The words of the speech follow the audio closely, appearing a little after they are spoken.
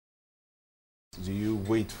Do you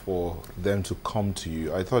wait for them to come to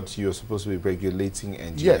you? I thought you were supposed to be regulating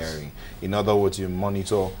engineering. Yes. In other words, you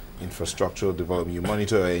monitor infrastructural development, you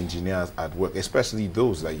monitor engineers at work, especially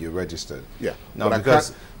those that you registered. Yeah. Now,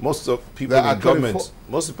 because most people in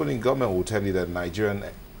government will tell you that Nigerian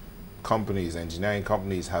companies, engineering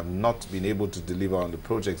companies, have not been able to deliver on the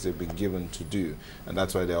projects they've been given to do, and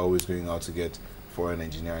that's why they're always going out to get foreign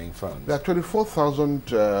engineering firms. There are 24,000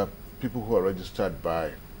 people who are registered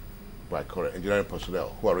by COREN, engineering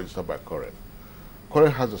personnel who are registered by COREN.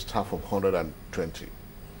 COREN has a staff of 120.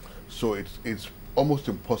 So it's almost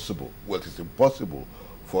impossible, well, it's impossible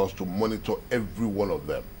for us to monitor every one of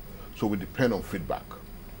them. So we depend on feedback.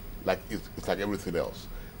 Like it's like everything else.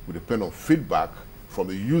 We depend on feedback from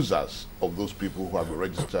the users of those people who have been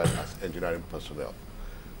registered as engineering personnel.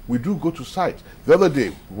 We do go to sites. The other day,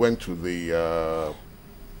 we went to the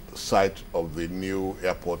site of the new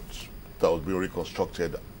airport that was being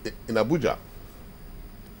reconstructed in Abuja.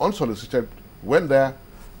 Unsolicited, went there,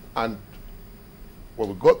 and when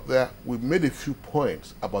we got there, we made a few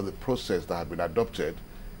points about the process that had been adopted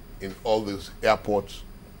in all these airport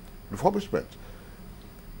refurbishment.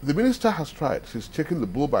 The minister has tried. She's taken the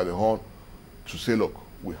bull by the horn to say, look,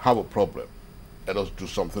 we have a problem. Let us do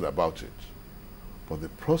something about it. But the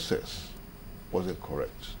process wasn't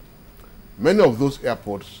correct. Many of those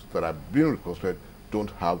airports that are being reconstructed don't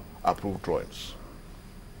have approved drawings.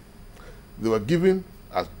 They were given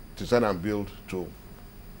as design and build to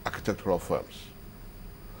architectural firms.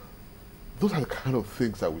 Those are the kind of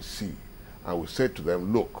things that we see. And we said to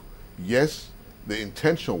them, look, yes, the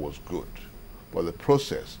intention was good, but the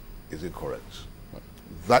process is incorrect.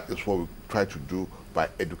 That is what we try to do by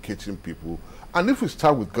educating people. And if we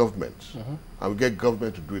start with government, and we get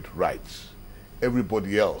government to do it right,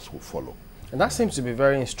 everybody else will follow. And that seems to be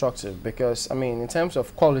very instructive because, I mean, in terms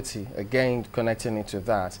of quality, again, connecting it to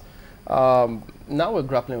that, now we're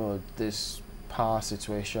grappling with this power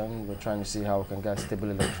situation. We're trying to see how we can get stable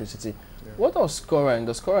electricity. Yeah. What does COREN?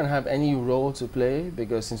 Does COREN have any role to play?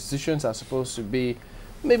 Because institutions are supposed to be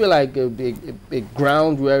maybe like a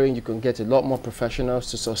ground wherein you can get a lot more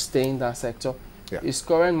professionals to sustain that sector. Yeah. Is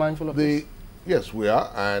COREN mindful of this? Yes, we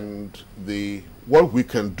are. And what we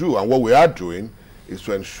can do and what we are doing is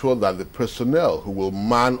to ensure that the personnel who will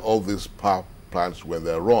man all these power plants when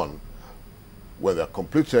they're run, when they're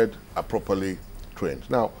completed, are properly trained.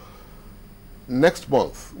 Now, next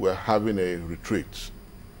month, we're having a retreat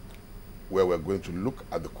where we're going to look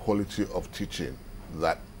at the quality of teaching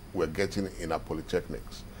that we're getting in our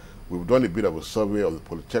polytechnics. We've done a bit of a survey of the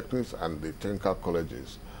polytechnics and the technical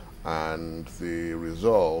colleges, and the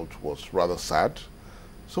result was rather sad.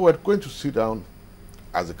 So we're going to sit down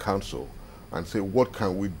as a council and say, what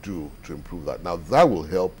can we do to improve that? Now, that will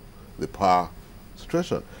help the power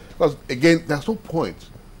situation. Because, again, there's no point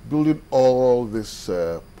building all these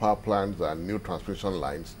power plants and new transmission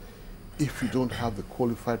lines if you don't have the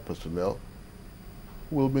qualified personnel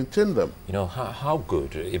who will maintain them. You know, how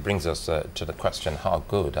good, it brings us to the question, how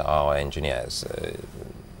good are our engineers?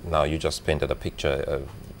 Now, you just painted a picture, a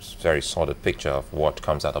very solid picture of what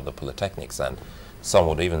comes out of the polytechnics, and some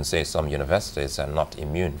would even say some universities are not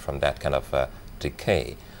immune from that kind of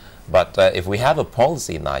decay. But if we have a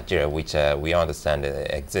policy in Nigeria, which we understand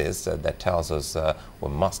exists, that tells us we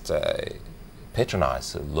must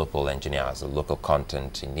patronize local engineers, local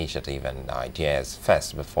content initiative and ideas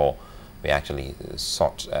first before we actually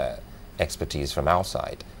sought expertise from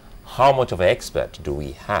outside. How much of an expert do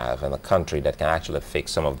we have in a country that can actually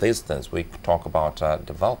fix some of these things? We talk about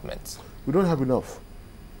developments. We don't have enough.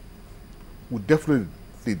 We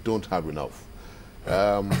definitely don't have enough.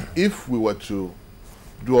 If we were to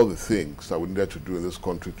do all the things that we needed to do in this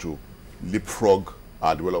country to leapfrog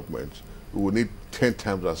our development, we would need 10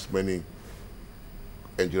 times as many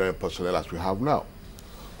engineering personnel as we have now.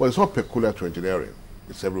 But it's not peculiar to engineering.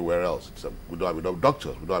 It's everywhere else. We don't have enough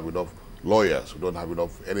doctors, we don't have enough lawyers, we don't have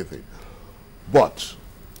enough anything. But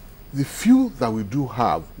the few that we do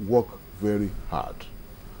have work very hard,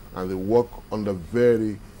 and they work under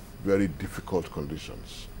very, very difficult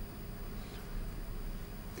conditions.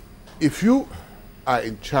 If you are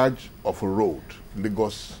in charge of a road,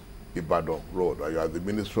 Lagos-Ibadan road, or you are the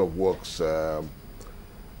Ministry of Works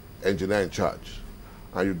engineer in charge,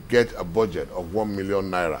 and you get a budget of 1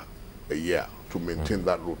 million naira a year to maintain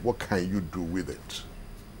that road, what can you do with it?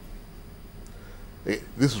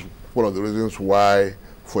 This is one of the reasons why,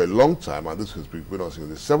 for a long time, and this has been going on since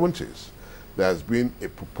the 70s, there has been a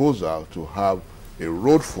proposal to have a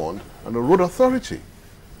road fund and a road authority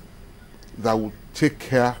that will take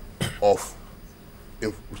care of,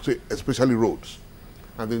 especially roads.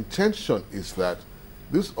 And the intention is that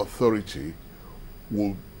this authority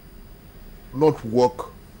will not work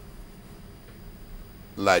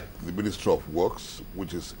like the Ministry of Works,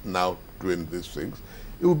 which is now doing these things.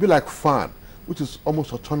 It would be like FAN, which is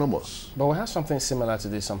almost autonomous. But we had something similar to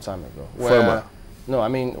this some time ago. Where, no, I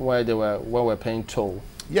mean where we're paying toll.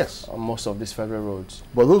 Yes. On most of these federal roads.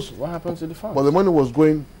 But those. What happened to the fund? But the money was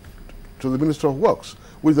going to the Ministry of Works,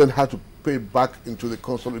 which then had to pay back into the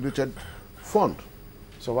consolidated fund.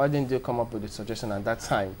 So why didn't they come up with the suggestion at that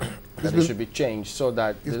time that it should be changed so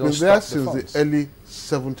that they don't It's been there stop the since the early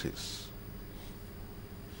 70s.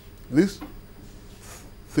 This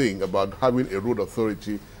thing about having a road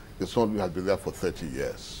authority is something that has been there for 30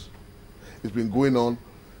 years. It's been going on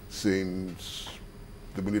since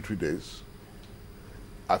the military days.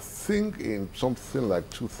 I think in something like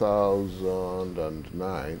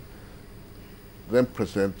 2009, then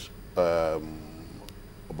President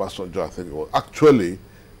Obasanjo, I think it was, actually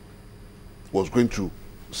was going to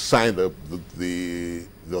sign the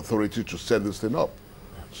authority to set this thing up.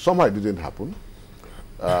 Somehow it didn't happen.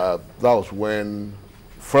 That was when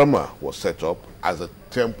FERMA was set up as a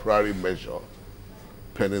temporary measure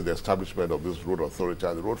pending the establishment of this road authority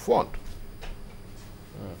and the road fund.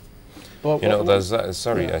 You know, there's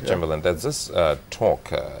Chamberlain. There's this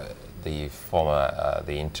talk. The former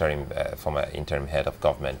interim head of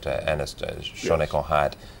government, Ernest Shoneko,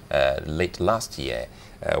 had late last year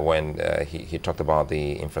when he talked about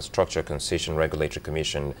the Infrastructure Concession Regulatory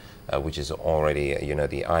Commission, which is already, you know,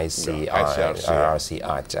 the ICRC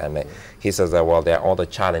Act, and he says that while there are other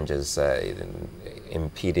challenges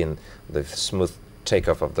impeding the smooth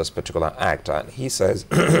takeoff of this particular act, and he says,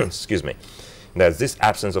 excuse me, there's this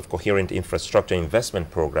absence of coherent infrastructure investment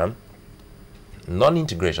program,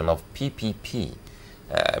 non-integration of PPP.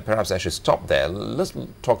 Perhaps I should stop there. Let's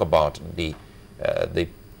talk about the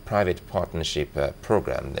private partnership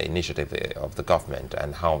program, the initiative of the government,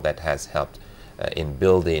 and how that has helped in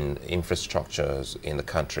building infrastructures in the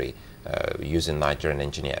country using Nigerian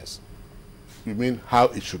engineers. You mean how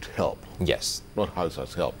it should help? Yes. Not how it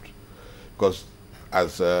has helped. Because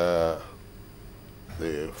as the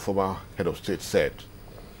former head of state said,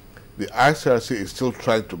 the ICRC is still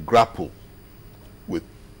trying to grapple with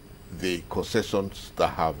the concessions that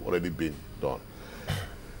have already been done.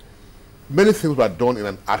 Many things were done in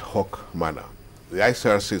an ad hoc manner. The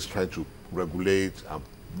ICRC is trying to regulate and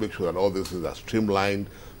make sure that all these things are streamlined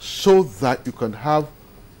so that you can have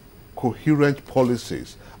coherent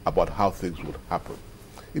policies about how things would happen.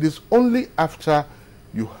 It is only after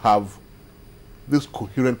you have this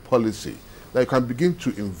coherent policy that you can begin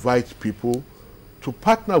to invite people to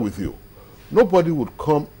partner with you. Nobody would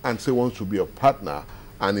come and say wants to be a partner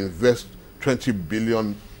and invest 20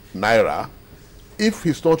 billion naira if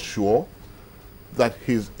he's not sure that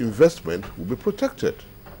his investment will be protected.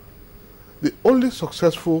 The only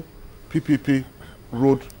successful PPP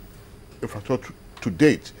road infrastructure to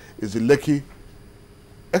date is the Lekki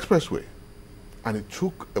Expressway, and it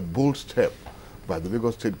took a bold step by the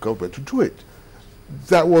Lagos state government to do it.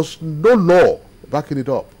 There was no law backing it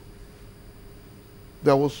up.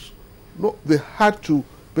 There was no, they had to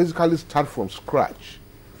basically start from scratch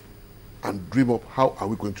and dream up how are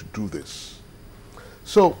we going to do this.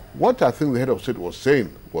 So what I think the head of state was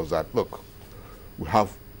saying was that, look, we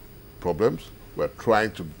have problems, we're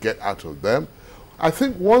trying to get out of them. I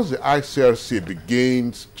think once the ICRC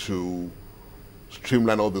begins to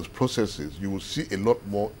streamline all these processes, you will see a lot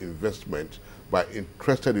more investment by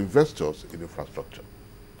interested investors in infrastructure.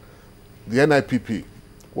 The NIPP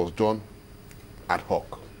was done ad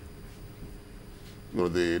hoc. You know,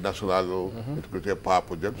 the National Integrated Power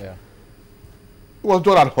Project. Yeah. It was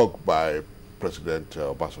done ad hoc by President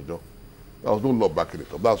Obasanjo. There was no law backing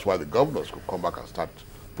it up. That's why the governors could come back and start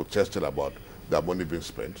protesting about their money being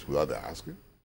spent without their asking.